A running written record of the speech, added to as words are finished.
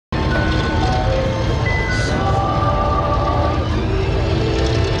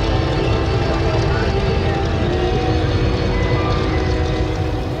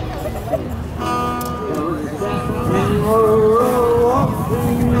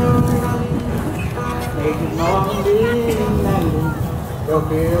Normandy landing,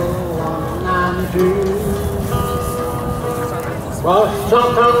 Tokyo 192. Cross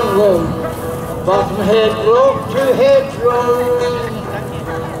Stockton Road, bottom head road to hedgerow.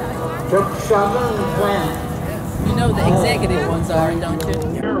 Took 720. You know the executive ones are, don't you?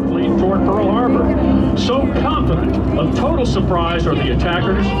 Fleet toward Pearl Harbor. So confident of total surprise are the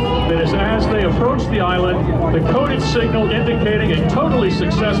attackers that as they approach the island, the coded signal indicating a totally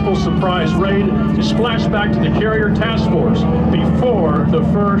successful surprise raid is flashed back to the carrier task force before the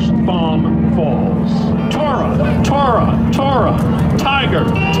first bomb falls. Tora, Tora, Tora, Tiger,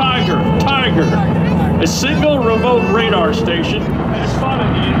 Tiger, Tiger. A single remote radar station spotted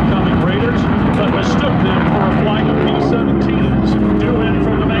the incoming raiders, but mistook them for a flight of B-17s due in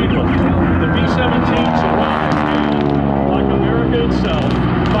from the mainland. The B-17s arrived and, like America itself,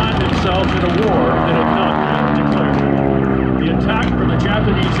 find themselves in a war that had not been declared. The attack from the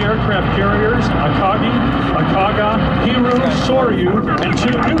Japanese aircraft carriers, Akagi, Akaga, Hiru, Soryu, and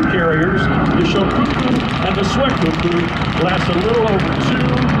two new carriers, the Shokuku and the Suekuku, lasts a little over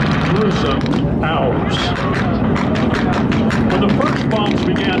 2 gruesome hours. When the first bombs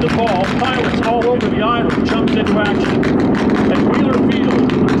began to fall, pilots all over the island jumped into action. At Wheeler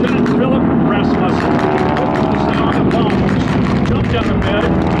Field, Lieutenant Philip Rasmussen, over the sound of bombs, jumped out of bed,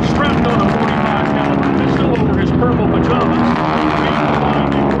 strapped on a 45 caliber pistol over his purple pajamas, and began to find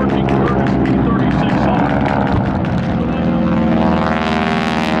a working Curtis B-36 Hawk.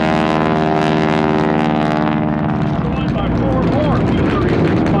 Joined by 4 more B-36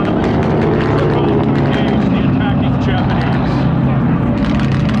 pilots, took off to engage the attacking Japanese.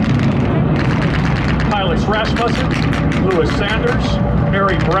 Pilots Rasmussen, Lewis Sanders,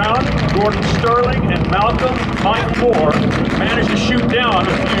 Harry Brown, Gordon Sterling, and Malcolm Mike Moore managed to shoot down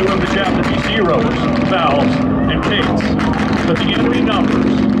a few of the Japanese Zeros, Valves, and Kates, but the enemy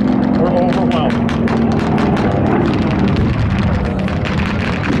numbers were overwhelming.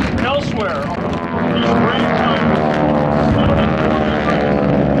 Elsewhere, these brave pilots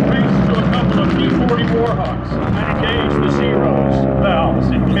raced to a couple of P-40 Warhawks and engaged the Zeros, Valves,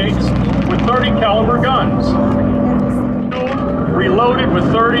 and Kates with 30 caliber guns. Reloaded with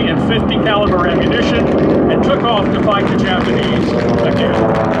 30 and 50 caliber ammunition and took off to fight the Japanese again.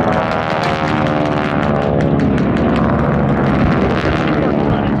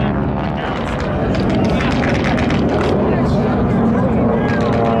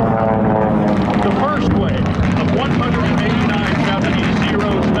 The first wave of 189 Japanese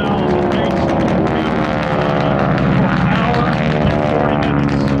Zeros, Valves, and Kates for an hour and 40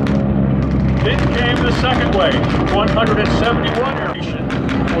 minutes. Then came the second wave, 171 aircraft.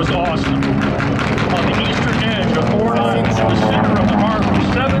 Was awesome. On the eastern edge of Fort Island, in the center of the harbor,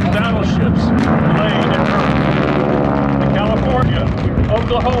 7 battleships lay in earth. The California,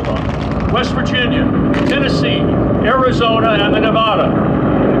 Oklahoma, West Virginia, Tennessee, Arizona, and the Nevada.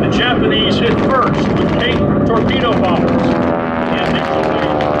 The Japanese hit first with 8 torpedo bombers. And they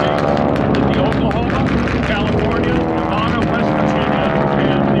the Oklahoma, California, Nevada, West Virginia,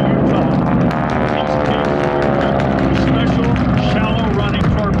 and the Utah. Special shallow-running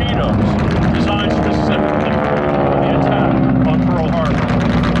torpedoes designed specifically for the attack on Pearl Harbor.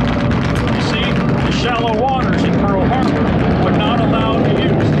 You see, the shallow waters in Pearl Harbor would not allow the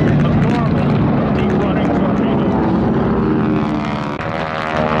use of normal deep-running torpedoes.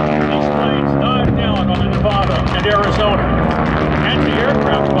 These planes dived down on the Nevada and Arizona.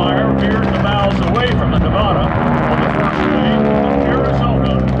 Anti-aircraft fire veered the valves away from the Nevada. On the first wave,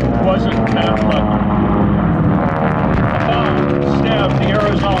 Arizona wasn't that lucky. Stabbed the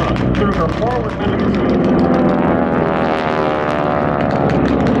Arizona through her forward magazine.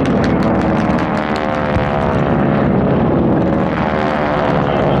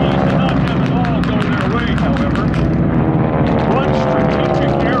 Japanese did not have it all go their way, however. One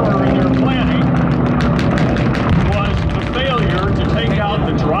strategic error in their planning was the failure to take out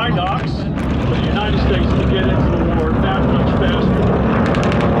the dry docks for the United States to get into the war that much faster.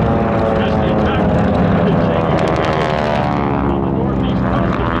 As the attack continued to go on the northeast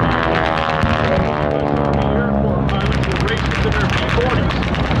coast of the airport pilots were racing to their P-40s.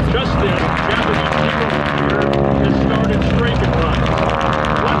 Just then, Japanese Eagle appeared and started strafing runs.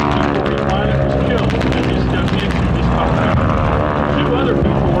 One P-40 pilot was killed as he stepped into this cockpit. 2 other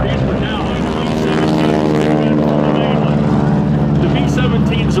P-40s were down in B-17s from the mainland. The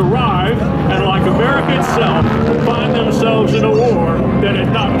B-17s arrived and, like America itself, find themselves in a war that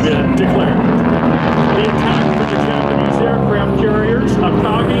had not been declared. The attack from the Japanese aircraft carriers,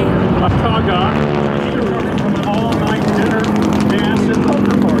 Akagi, Akaga, returned from an all-night dinner, dance, and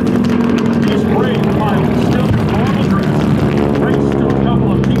poker party. These brave pilots, still in normal dress, raced to a couple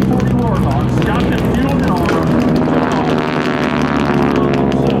of P-40 Warhawks, got them fueled and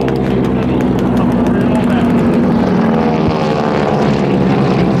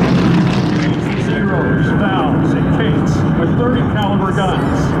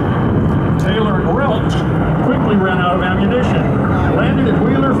guns. Taylor and Welch quickly ran out of ammunition and landed at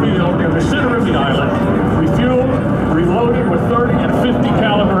Wheeler Field near the center of the island, refueled, reloaded with 30 and 50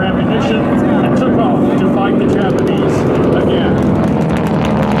 caliber ammunition, and took off to fight the Japanese again.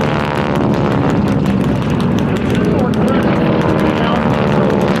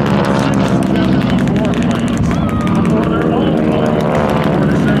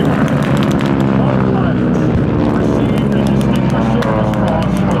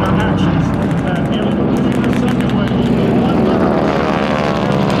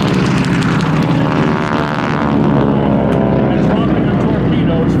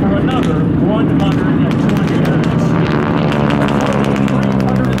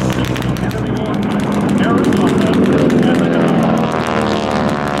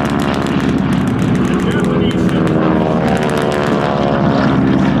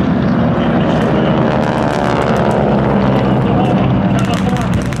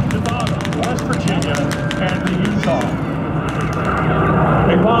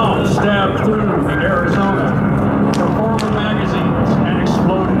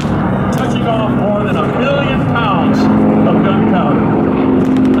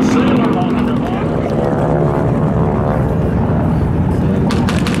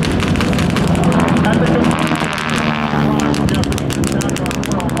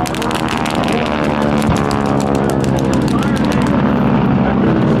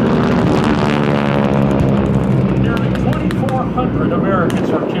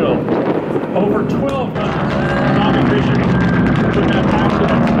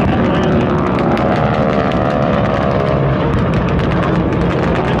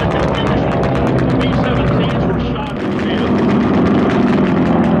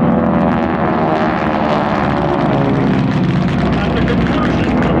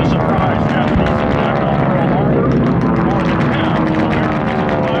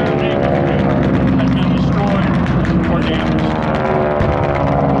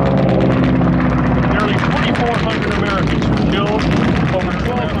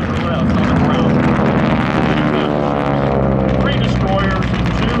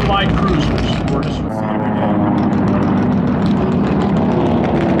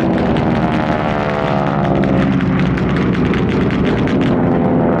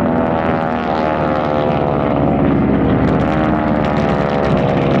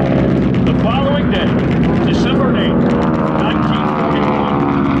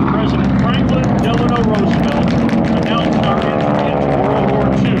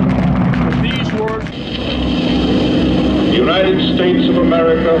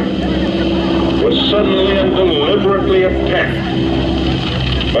 suddenly and deliberately attacked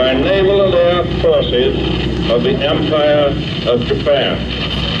by naval and air forces of the Empire of Japan.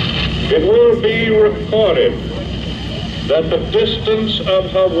 It will be recorded that the distance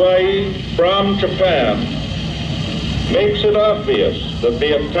of Hawaii from Japan makes it obvious that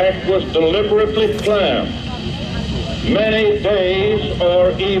the attack was deliberately planned many days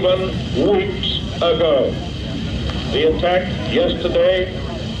or even weeks ago. The attack yesterday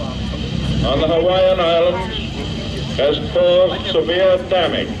on the Hawaiian Islands has caused severe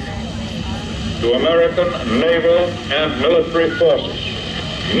damage to American naval and military forces.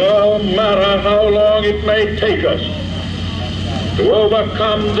 No matter how long it may take us to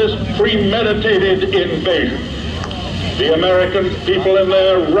overcome this premeditated invasion, the American people in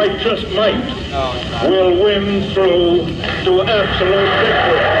their righteous might will win through to absolute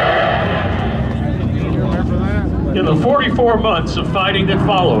victory. In the 44 months of fighting that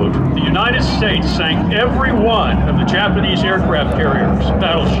followed, the United States sank every one of the Japanese aircraft carriers,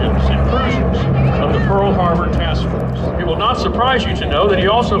 battleships, and cruisers of the Pearl Harbor Task Force. It will not surprise you to know that he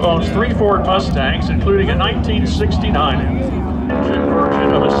also owns 3 Ford Mustangs, including a 1969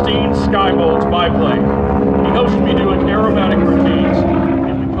 version of a Steen Skybolt biplane. He hopes to be doing aerobatic routines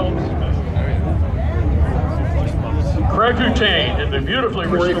in the Coast. Craig Dutain in the beautifully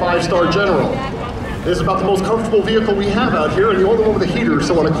restored 45-star General. This is about the most comfortable vehicle we have out here, and the only one with a heater.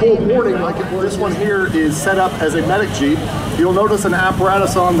 So on a cold morning like this one here is set up as a medic Jeep. You'll notice an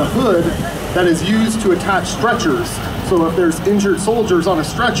apparatus on the hood that is used to attach stretchers. So if there's injured soldiers on a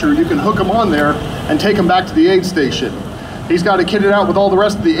stretcher, you can hook them on there and take them back to the aid station. He's got it kitted out with all the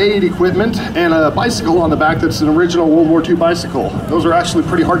rest of the aid equipment and a bicycle on the back that's an original World War II bicycle. Those are actually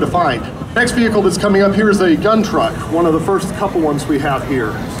pretty hard to find. Next vehicle that's coming up here is a gun truck, one of the first couple ones we have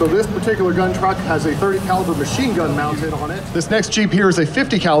here. So this particular gun truck has a 30 caliber machine gun mounted on it. This next Jeep here is a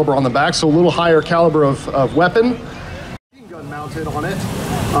 50 caliber on the back, so a little higher caliber of weapon. Machine gun mounted on it.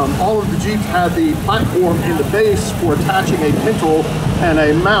 All of the Jeeps have the platform in the base for attaching a pintle and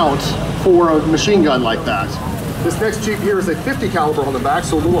a mount for a machine gun like that. This next Jeep here is a 50 caliber on the back,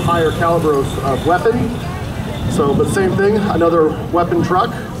 so a little higher caliber of weapon. So, but same thing, another weapon truck.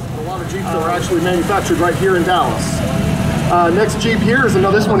 A lot of Jeeps that were actually manufactured right here in Dallas. Next Jeep here is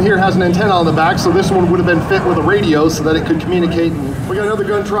another, this one here has an antenna on the back, so this one would have been fit with a radio so that it could communicate. And we got another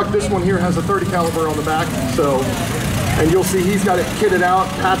gun truck. This one here has a 30 caliber on the back, so, and you'll see he's got it kitted out.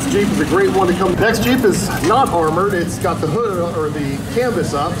 Pat's Jeep is a great one to come. Next Jeep is not armored. It's got the hood or the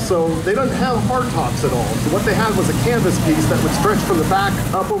canvas up, so they don't have hard tops at all. So what they had was a canvas piece that would stretch from the back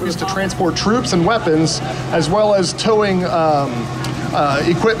up over to transport troops and weapons, as well as towing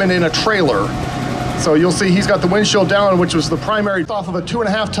equipment in a trailer. So you'll see he's got the windshield down, which was the primary, off of a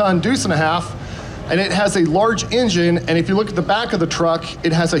 2.5 ton deuce and a half, and it has a large engine. And if you look at the back of the truck,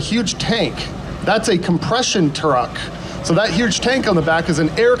 it has a huge tank. That's a compression truck. So that huge tank on the back is an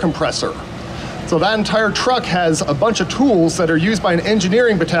air compressor. So that entire truck has a bunch of tools that are used by an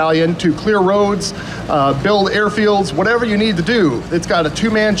engineering battalion to clear roads, build airfields, whatever you need to do. It's got a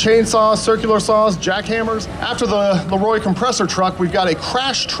 2-man chainsaw, circular saws, jackhammers. After the Leroy compressor truck, we've got a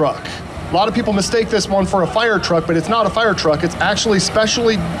crash truck. A lot of people mistake this one for a fire truck, but it's not a fire truck. It's actually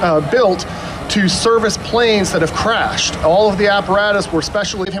specially built to service planes that have crashed. All of the apparatus were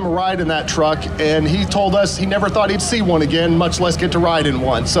specially gave him a ride in that truck, and he told us he never thought he'd see one again, much less get to ride in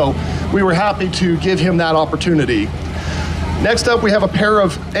one. So we were happy to give him that opportunity. Next up, we have a pair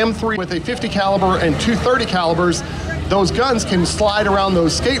of M3 with a 50 caliber and two 30 calibers. Those guns can slide around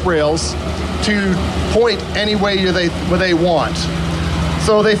those skate rails to point any way they want.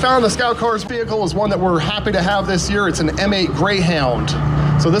 So they found the Scout Cars vehicle is one that we're happy to have this year. It's an M8 Greyhound.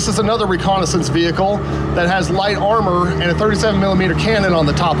 So this is another reconnaissance vehicle that has light armor and a 37mm cannon on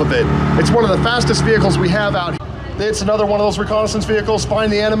the top of it. It's one of the fastest vehicles we have out here. It's another one of those reconnaissance vehicles,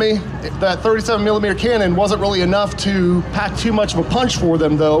 find the enemy. That 37mm cannon wasn't really enough to pack too much of a punch for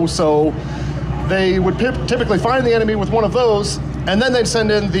them though, so they would typically find the enemy with one of those, and then they'd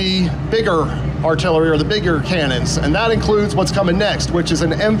send in the bigger artillery or the bigger cannons, and that includes what's coming next, which is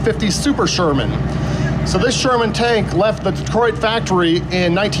an M50 Super Sherman. So this Sherman tank left the Detroit factory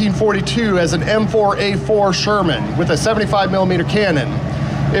in 1942 as an M4A4 Sherman with a 75mm cannon.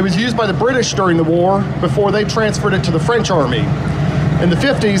 It was used by the British during the war before they transferred it to the French Army. In the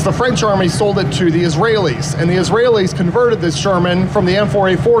 50s, the French Army sold it to the Israelis, and the Israelis converted this Sherman from the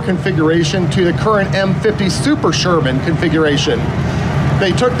M4A4 configuration to the current M50 Super Sherman configuration.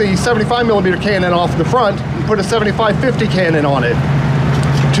 They took the 75mm cannon off the front and put a 75-50 cannon on it.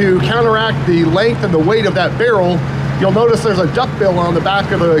 To counteract the length and the weight of that barrel, you'll notice there's a duckbill on the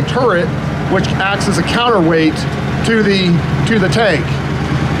back of the turret, which acts as a counterweight to the tank.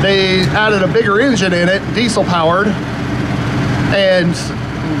 They added a bigger engine in it, diesel powered, and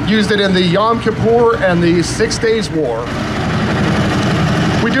used it in the Yom Kippur and the 6 Days War.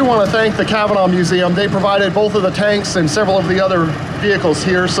 We do want to thank the Kavanaugh Museum. They provided both of the tanks and several of the other vehicles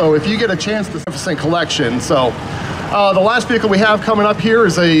here, so if you get a chance, the magnificent collection. So the last vehicle we have coming up here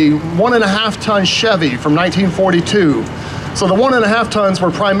is a 1.5 ton Chevy from 1942. So the 1.5 tons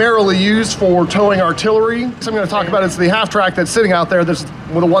were primarily used for towing artillery. So I'm going to talk about is the half track that's sitting out there. This is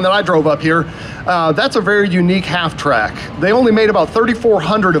the one that I drove up here. That's a very unique half track. They only made about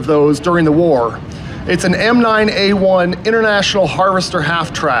 3,400 of those during the war. It's an M9A1 International Harvester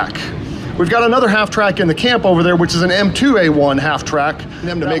half track. We've got another half track in the camp over there, which is an M2A1 half track, and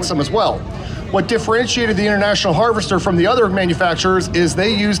them to make some as well. What differentiated the International Harvester from the other manufacturers is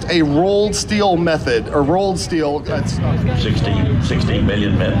they used a rolled steel method, or rolled steel. That's 16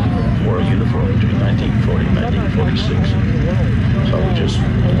 million men wore a uniform between 1940 and 1946. So just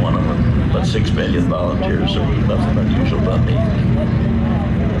one of them, but 6 million volunteers, so nothing unusual about me.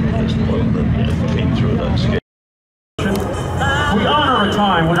 Just one that came through that scale. We honor a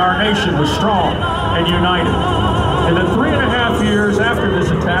time when our nation was strong and united. In the 3.5 years after this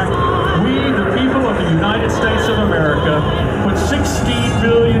attack, we, the people of the United States of America, put 16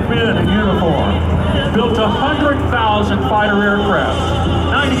 million men in uniform, built 100,000 fighter aircraft,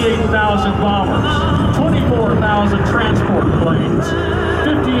 98,000 bombers, 24,000 transport planes,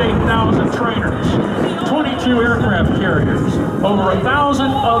 58,000 trainers, 22 aircraft carriers, over 1,000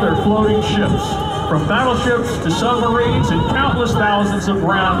 other floating ships, from battleships to submarines and countless thousands of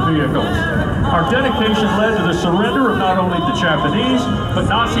ground vehicles. Our dedication led to the surrender of not only the Japanese, but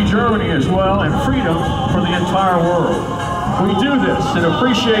Nazi Germany as well, and freedom for the entire world. We do this in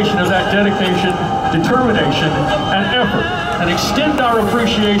appreciation of that dedication, determination, and effort, and extend our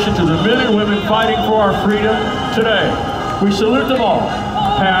appreciation to the men and women fighting for our freedom today. We salute them all,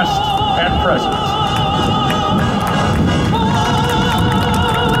 past and present.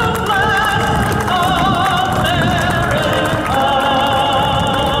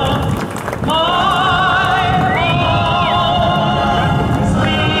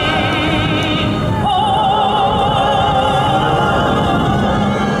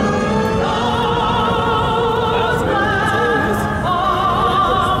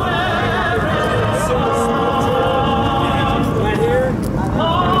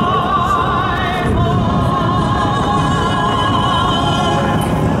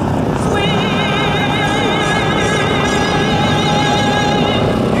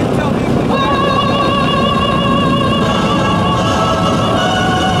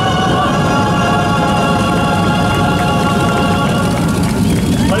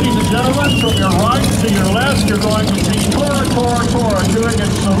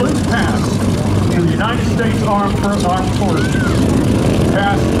 United States Armed Forces,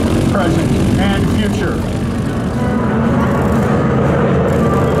 past, present, and future.